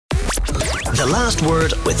The Last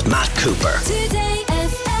Word with Matt Cooper.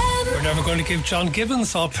 We're never going to give John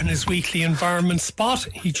Gibbons up in his weekly environment spot.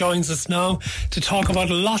 He joins us now to talk about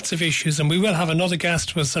lots of issues, and we will have another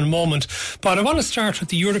guest with us in a moment. But I want to start with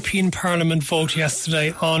the European Parliament vote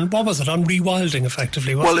yesterday on, what was it, on rewilding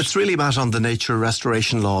effectively, Well, it's really, Matt, on the nature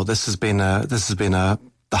restoration law. This has been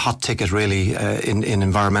the hot ticket really in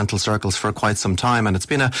environmental circles for quite some time, and it's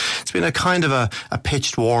been a kind of a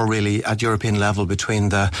pitched war really at European level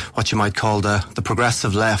between what you might call the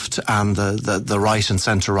progressive left and the right and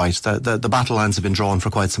centre right. The battle lines have been drawn for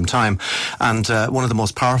quite some time, and one of the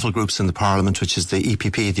most powerful groups in the Parliament, which is the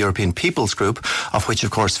EPP, the European People's Group, of which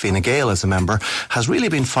of course Fine Gael is a member, has really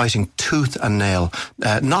been fighting tooth and nail,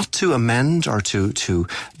 not to amend or to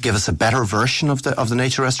give us a better version of the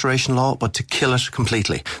nature restoration law, but to kill it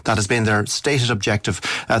completely. That has been their stated objective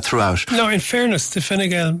throughout. No, in fairness, the Fine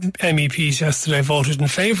Gael MEPs yesterday voted in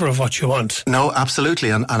favour of what you want. No,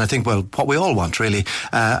 absolutely, and I think, well, what we all want really,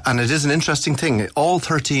 and it is an interesting thing. All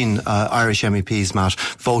 13 Irish MEPs, Matt,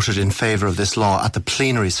 voted in favour of this law at the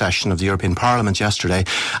plenary session of the European Parliament yesterday,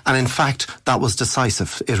 and in fact that was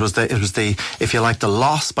decisive. It was the if you like, the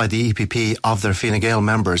loss by the EPP of their Fine Gael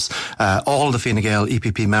members, all the Fine Gael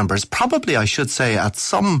EPP members, probably I should say at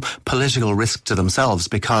some political risk to themselves,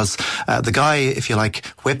 because the guy, if you like,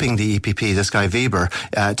 whipping the EPP, this guy Weber,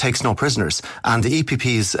 takes no prisoners. And the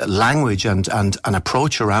EPP's language and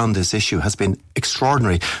approach around this issue has been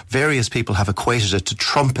extraordinary. Various people have equated it to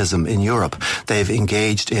Trumpism in Europe. They've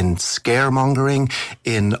engaged in scaremongering,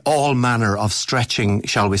 in all manner of stretching,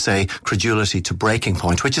 shall we say, credulity to breaking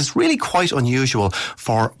point, which is really quite unusual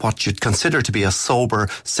for what you'd consider to be a sober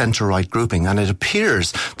centre-right grouping. And it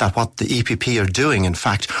appears that what the EPP are doing, in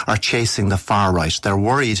fact, are chasing the far right. They're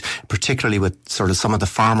worried, particularly with sort of some of the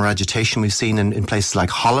farmer agitation we've seen in places like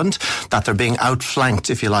Holland, that they're being outflanked,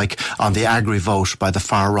 if you like, on the agri-vote by the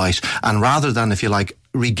far right. And rather than, if you like,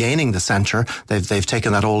 regaining the centre, they've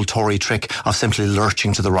taken that old Tory trick of simply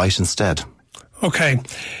lurching to the right instead. Okay.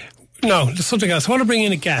 No, there's something else. I want to bring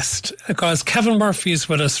in a guest because Kevin Murphy is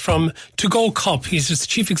with us from To Go Cup. He's the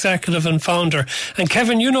chief executive and founder. And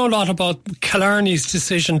Kevin, you know a lot about Killarney's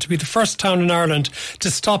decision to be the first town in Ireland to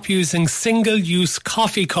stop using single-use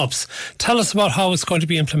coffee cups. Tell us about how it's going to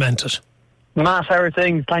be implemented. Matt, how are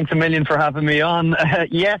things? Thanks a million for having me on.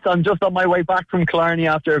 Yes, I'm just on my way back from Killarney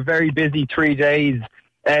after a very busy 3 days.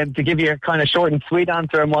 To give you a kind of short and sweet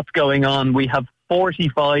answer on what's going on, we have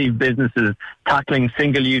 45 businesses tackling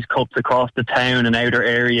single-use cups across the town and outer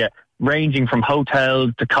area, ranging from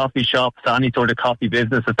hotels to coffee shops to any sort of coffee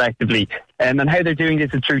business effectively. And how they're doing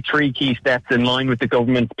this is through 3 key steps in line with the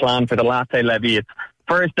government's plan for the latte levy. It's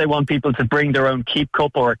first, they want people to bring their own keep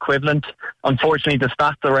cup or equivalent. Unfortunately, the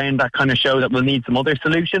stats around that kind of show that we'll need some other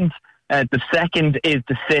solutions. The second is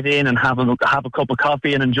to sit in and have a cup of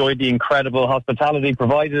coffee and enjoy the incredible hospitality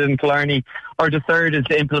provided in Killarney. Or the third is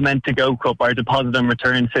to implement To Go Cup, our deposit and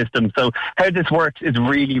return system. So how this works is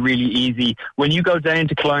really, really easy. When you go down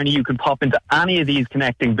to Killarney, you can pop into any of these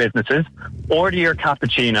connecting businesses, order your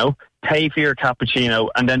cappuccino, pay for your cappuccino,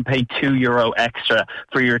 and then pay €2 extra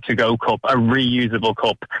for your To Go cup, a reusable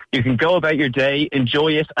cup. You can go about your day,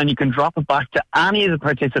 enjoy it, and you can drop it back to any of the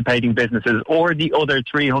participating businesses or the other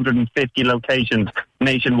 350 locations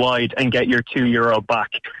nationwide and get your €2 back.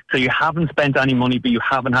 So you haven't spent any money, but you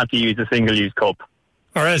haven't had to use a single-use cup.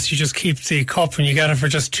 Or else you just keep the cup and you get it for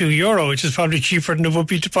just €2, which is probably cheaper than it would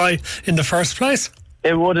be to buy in the first place.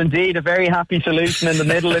 It would indeed. A very happy solution in the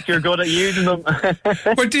middle if you're good at using them.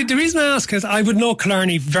 But the reason I ask is I would know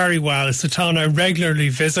Killarney very well. It's a town I regularly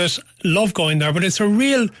visit, love going there, but it's a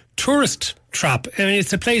real tourist trap. I mean,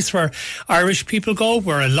 it's a place where Irish people go,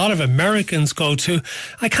 where a lot of Americans go to.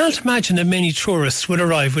 I can't imagine that many tourists would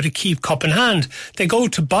arrive with a keep cup in hand. They go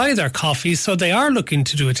to buy their coffee, so they are looking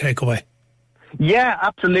to do a takeaway. Yeah,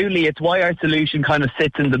 absolutely. It's why our solution kind of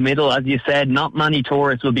sits in the middle. As you said, not many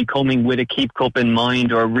tourists will be coming with a keep cup in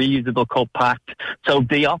mind or a reusable cup packed. So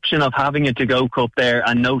the option of having a To Go cup there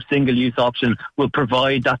and no single-use option will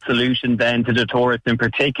provide that solution then to the tourists in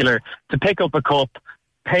particular to pick up a cup,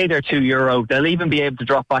 pay their €2. They'll even be able to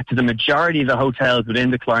drop back to the majority of the hotels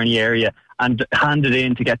within the Killarney area and hand it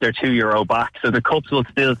in to get their €2 back. So the cups will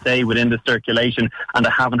still stay within the circulation and they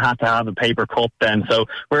haven't had to have a paper cup then. So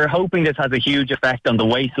we're hoping this has a huge effect on the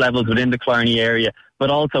waste levels within the Killarney area, but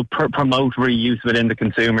also promote reuse within the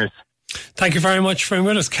consumers. Thank you very much for being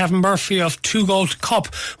with us, Kevin Murphy of To Go Cup.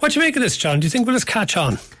 What do you make of this, John? Do you think will this catch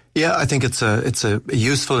on? Yeah, I think it's a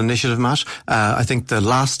useful initiative, Matt. I think the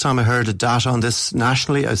last time I heard a data on this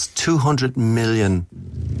nationally is 200 million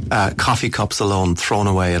coffee cups alone thrown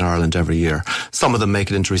away in Ireland every year. Some of them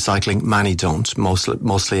make it into recycling, many don't.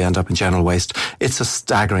 Mostly end up in general waste. It's a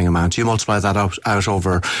staggering amount. You multiply that out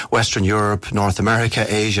over Western Europe, North America,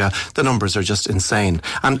 Asia, the numbers are just insane.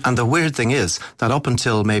 And the weird thing is that up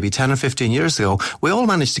until maybe 10 or 15 years ago, we all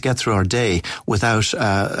managed to get through our day without,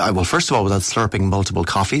 first of all, without slurping multiple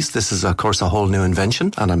coffees. This is, of course, a whole new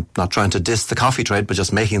invention, and I'm not trying to diss the coffee trade, but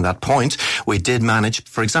just making that point. We did manage,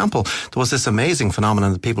 for example, there was this amazing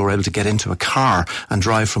phenomenon that people were able to get into a car and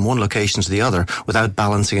drive from one location to the other without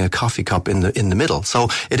balancing a coffee cup in the middle. So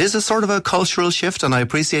it is a sort of a cultural shift, and I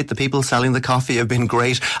appreciate the people selling the coffee have been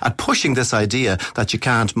great at pushing this idea that you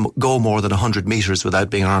can't go more than 100 metres without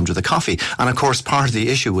being armed with a coffee. And of course, part of the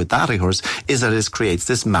issue with that, of course, is that it creates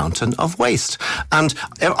this mountain of waste. And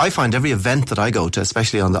I find every event that I go to,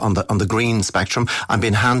 especially on the green spectrum, I'm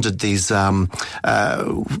being handed these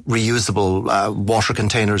reusable water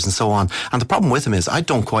containers and so on. And the problem with them is I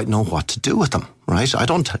don't quite know what to do with them. Right? I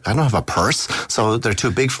don't have a purse, so they're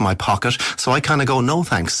too big for my pocket. So I kind of go, no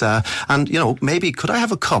thanks. And, maybe could I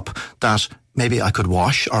have a cup that maybe I could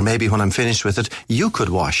wash, or maybe when I'm finished with it, you could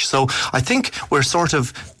wash. So I think we're sort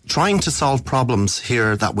of trying to solve problems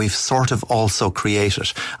here that we've sort of also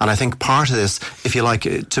created. And I think part of this, if you like,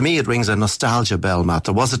 to me, it rings a nostalgia bell, Matt.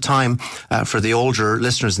 There was a time for the older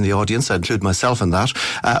listeners in the audience, I include myself in that,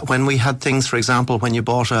 when we had things, for example, when you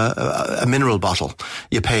bought a mineral bottle,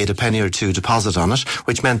 you paid a penny or two deposit on it,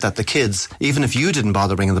 which meant that the kids, even if you didn't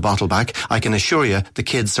bother bringing the bottle back, I can assure you, the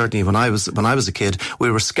kids, certainly when I was a kid,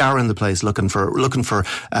 we were scouring the place looking for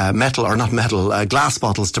glass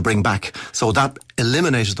bottles to bring back. So that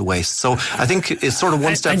eliminated the waste. So I think it's sort of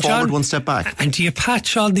one step forward, John, one step back. And do you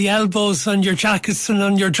patch on the elbows on your jackets and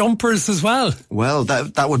on your jumpers as well? Well,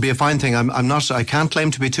 that would be a fine thing. I can't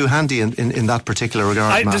claim to be too handy in that particular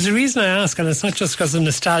regard. There's a reason I ask, and it's not just because of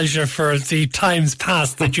nostalgia for the times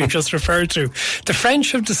past that you just referred to. The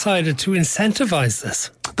French have decided to incentivise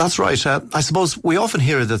this. That's right. I suppose we often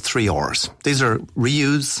hear the 3 R's. These are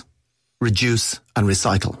reuse, reduce and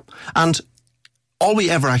recycle. And all we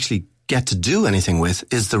ever actually get to do anything with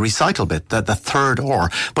is the recycle bit, the third R.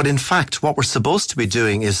 But in fact, what we're supposed to be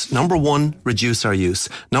doing is, number 1, reduce our use.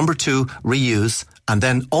 Number 2, reuse. And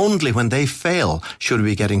then only when they fail should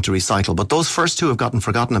we be getting to recycle. But those first two have gotten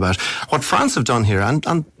forgotten about. What France have done here, and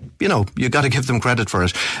you got to give them credit for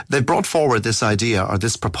it. They brought forward this idea, or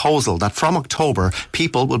this proposal, that from October,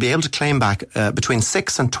 people will be able to claim back between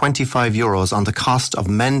 6 and 25 euros on the cost of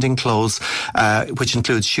mending clothes, which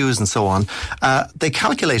includes shoes and so on. They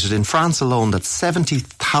calculated in France alone that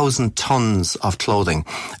 70,000 tons of clothing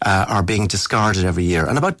are being discarded every year.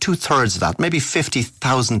 And about 2/3 of that, maybe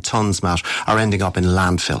 50,000 tons, Matt, are ending up in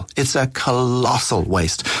landfill. It's a colossal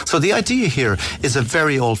waste. So the idea here is a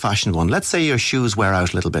very old-fashioned one. Let's say your shoes wear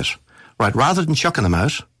out a little bit. Right, rather than chucking them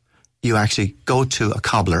out, you actually go to a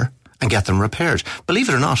cobbler and get them repaired. Believe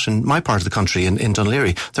it or not, in my part of the country, in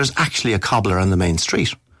Dunleary, there's actually a cobbler on the main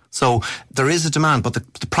street. So there is a demand, but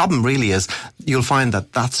the problem really is you'll find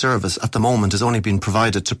that service at the moment is only being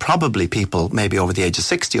provided to probably people maybe over the age of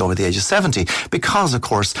 60, over the age of 70, because, of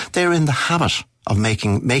course, they're in the habit of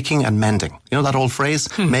making and mending. You know that old phrase,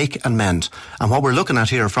 make and mend. And what we're looking at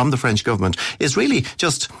here from the French government is really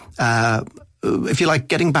just, if you like,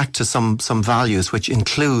 getting back to some values which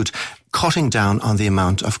include cutting down on the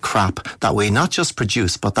amount of crap that we not just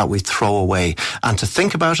produce, but that we throw away. And to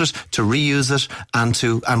think about it, to reuse it,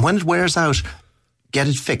 and when it wears out, get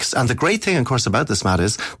it fixed. And the great thing, of course, about this, Matt,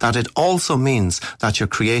 is that it also means that you're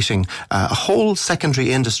creating a whole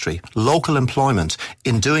secondary industry, local employment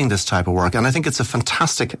in doing this type of work. And I think it's a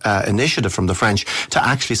fantastic initiative from the French to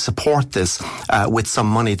actually support this with some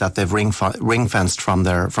money that they've ring-fenced from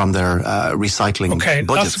their recycling budgets.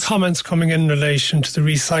 Lots of comments coming in relation to the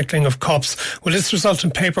recycling of cups. Will this result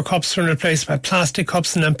in paper cups being replaced by plastic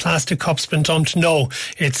cups and then plastic cups been dumped? No,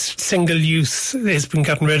 it's single use. It's been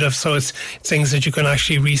gotten rid of, so it's things that you can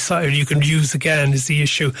actually recycle, you can use again is the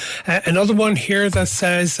issue. Another one here that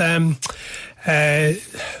says, it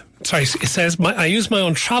says, I use my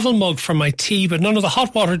own travel mug for my tea, but none of the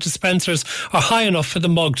hot water dispensers are high enough for the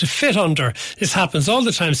mug to fit under. This happens all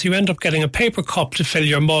the time, so you end up getting a paper cup to fill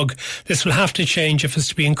your mug. This will have to change if it's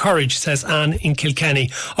to be encouraged, says Anne in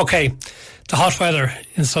Kilkenny. Okay, the hot weather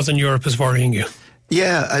in Southern Europe is worrying you.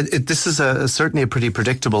 Yeah, this is certainly a pretty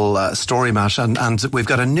predictable story, Matt, and we've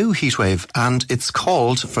got a new heatwave, and it's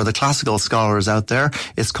called, for the classical scholars out there,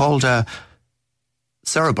 it's called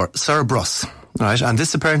Cerberus. Right, and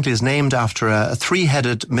this apparently is named after a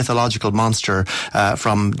three-headed mythological monster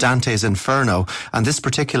from Dante's Inferno, and this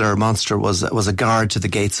particular monster was a guard to the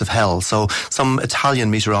gates of hell. So some Italian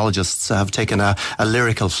meteorologists have taken a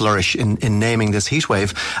lyrical flourish in naming this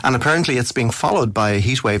heatwave, and apparently it's being followed by a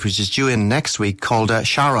heatwave which is due in next week called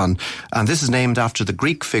Charon, and this is named after the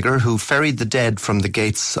Greek figure who ferried the dead from the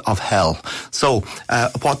gates of hell. So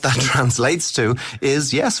what that translates to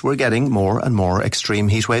is, yes, we're getting more and more extreme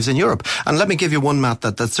heatwaves in Europe. And let me give you one, Matt,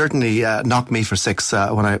 that certainly knocked me for six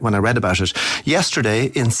when I read about it. Yesterday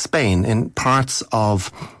in Spain, in parts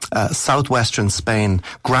of southwestern Spain,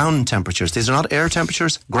 ground temperatures, these are not air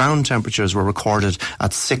temperatures, ground temperatures were recorded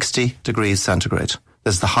at 60 degrees centigrade.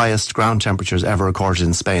 This is the highest ground temperatures ever recorded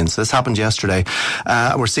in Spain. So this happened yesterday.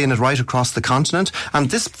 We're seeing it right across the continent. And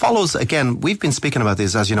this follows, again, we've been speaking about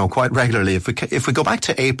this, as you know, quite regularly. If we go back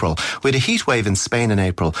to April, we had a heat wave in Spain in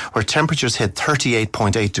April where temperatures hit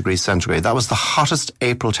 38.8 degrees centigrade. That was the hottest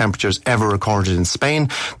April temperatures ever recorded in Spain.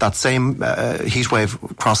 That same heat wave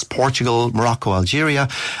crossed Portugal, Morocco, Algeria.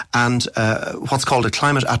 And what's called a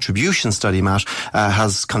climate attribution study, Matt,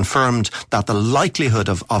 has confirmed that the likelihood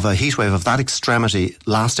of a heat wave of that extremity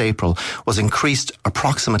last April was increased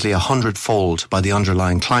approximately 100-fold by the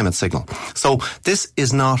underlying climate signal. So this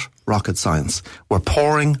is not rocket science. We're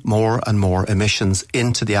pouring more and more emissions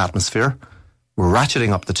into the atmosphere. We're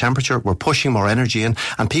ratcheting up the temperature. We're pushing more energy in.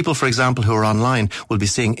 And people, for example, who are online will be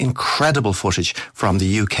seeing incredible footage from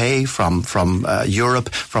the UK, from Europe,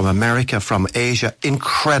 from America, from Asia.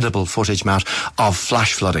 Incredible footage, Matt, of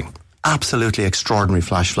flash flooding. Absolutely extraordinary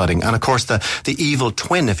flash flooding. And of course, the evil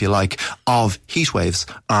twin, if you like, of heat waves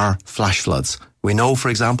are flash floods. We know, for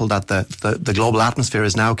example, that the global atmosphere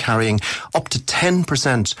is now carrying up to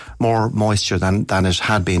 10% more moisture than it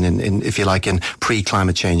had been in, if you like, in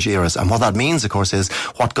pre-climate change eras. And what that means, of course, is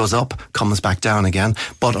what goes up comes back down again.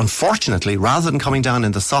 But unfortunately, rather than coming down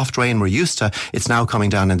in the soft rain we're used to, it's now coming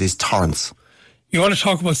down in these torrents. You want to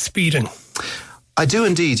talk about speeding? I do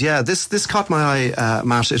indeed, yeah. This caught my eye,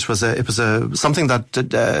 Matt. It was something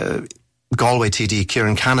that Galway TD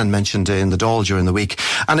Kieran Cannon mentioned in the Dáil during the week,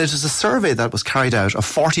 and it was a survey that was carried out of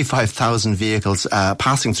 45,000 vehicles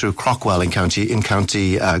passing through Crockwell in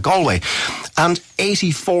County Galway, and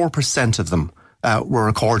 84% of them were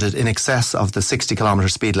recorded in excess of the 60 kilometre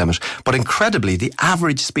speed limit. But incredibly, the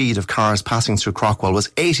average speed of cars passing through Crockwell was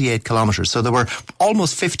 88 kilometres. So they were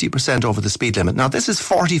almost 50% over the speed limit. Now, this is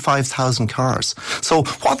 45,000 cars. So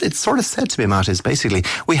what it sort of said to me, Matt, is basically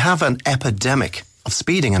we have an epidemic of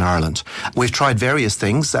speeding in Ireland. We've tried various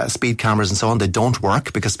things, speed cameras and so on. They don't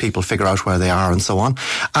work because people figure out where they are and so on.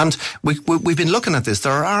 And we've been looking at this.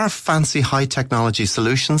 There are fancy high technology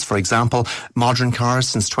solutions. For example, modern cars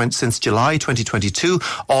since July 2022,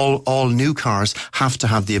 all new cars have to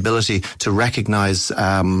have the ability to recognise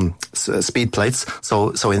speed plates.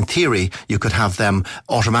 So in theory, you could have them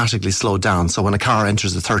automatically slowed down. So when a car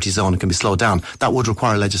enters the 30 zone, it can be slowed down. That would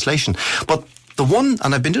require legislation. But the one,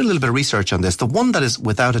 and I've been doing a little bit of research on this, the one that is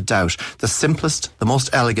without a doubt the simplest, the most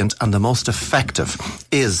elegant and the most effective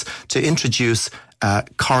is to introduce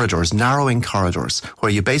corridors, narrowing corridors,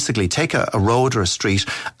 where you basically take a road or a street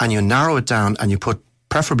and you narrow it down and you put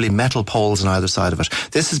preferably metal poles on either side of it.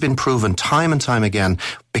 This has been proven time and time again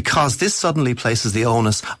because this suddenly places the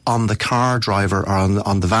onus on the car driver or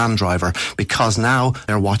on the van driver, because now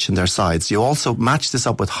they're watching their sides. You also match this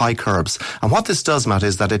up with high curbs. And what this does, Matt,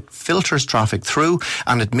 is that it filters traffic through,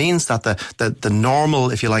 and it means that the normal,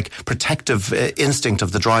 if you like, protective instinct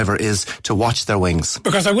of the driver is to watch their wings.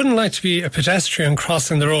 Because I wouldn't like to be a pedestrian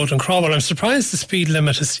crossing the road in Cromwell. I'm surprised the speed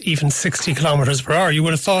limit is even 60 kilometres per hour. You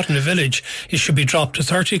would have thought in a village it should be dropped to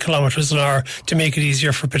 30 kilometres an hour to make it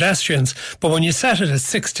easier for pedestrians. But when you set it at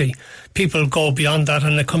 60, people go beyond that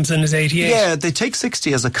and it comes in as 88. Yeah, they take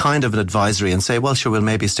 60 as a kind of an advisory and say, well, sure, we'll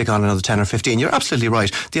maybe stick on another 10 or 15. You're absolutely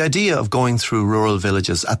right. The idea of going through rural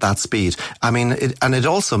villages at that speed, I mean, it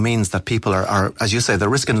also means that people are, as you say, they're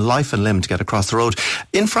risking life and limb to get across the road.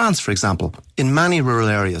 In France, for example, in many rural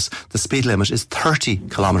areas, the speed limit is 30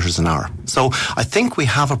 kilometres an hour. So I think we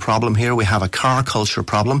have a problem here. We have a car culture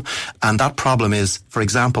problem. And that problem is, for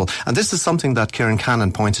example, and this is something that Kieran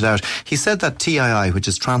Cannon pointed out. He said that TII, which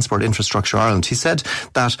is Transport Infrastructure Ireland, he said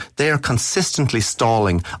that they are consistently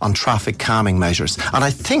stalling on traffic calming measures. And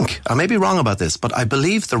I think, I may be wrong about this, but I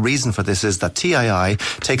believe the reason for this is that TII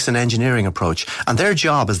takes an engineering approach. And their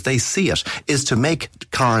job, as they see it, is to make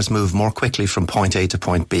cars move more quickly from point A to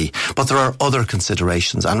point B. But there are other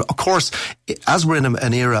considerations. And of course, as we're in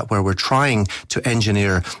an era where we're trying to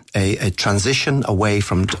engineer a transition away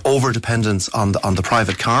from over-dependence on the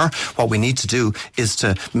private car, what we need to do is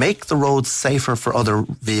to make the roads safer for other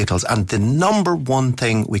vehicles. And the number one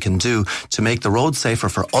thing we can do to make the roads safer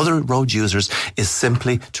for other road users is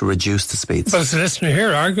simply to reduce the speeds. But there's a listener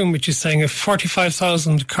here arguing with you, saying if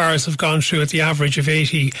 45,000 cars have gone through at the average of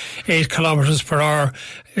 88 kilometres per hour,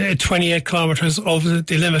 28 kilometres over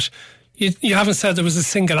the limit, you haven't said there was a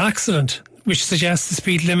single accident, which suggests the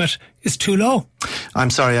speed limit is too low. I'm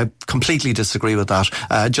sorry, I completely disagree with that.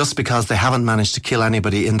 Just because they haven't managed to kill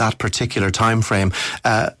anybody in that particular time frame,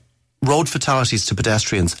 road fatalities to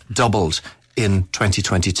pedestrians doubled in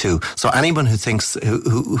 2022. So anyone who thinks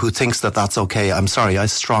that that's okay, I'm sorry, I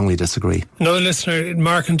strongly disagree. Another listener,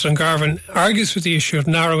 Mark in Dungarvan, argues with the issue of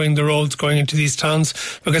narrowing the roads going into these towns,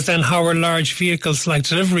 because then how are large vehicles like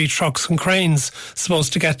delivery trucks and cranes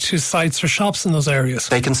supposed to get to sites or shops in those areas?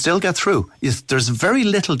 They can still get through. There's very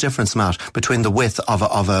little difference, Matt, between the width of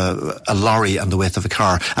a lorry and the width of a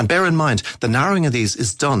car. And bear in mind, the narrowing of these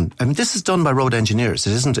is done. I mean, this is done by road engineers.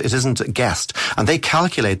 It isn't guessed. And they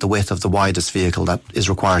calculate the width of the widest vehicle that is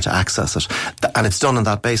required to access it, and it's done on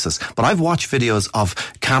that basis. But I've watched videos of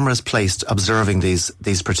cameras placed observing these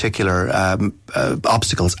particular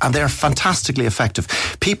obstacles, and they're fantastically effective.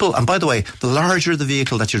 People, and by the way, the larger the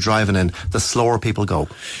vehicle that you're driving in, the slower people go.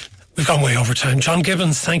 We've gone way over time. John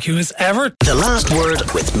Gibbons, thank you as ever. The Last Word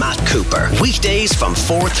with Matt Cooper. Weekdays from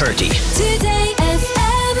 4:30. Today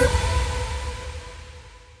FM.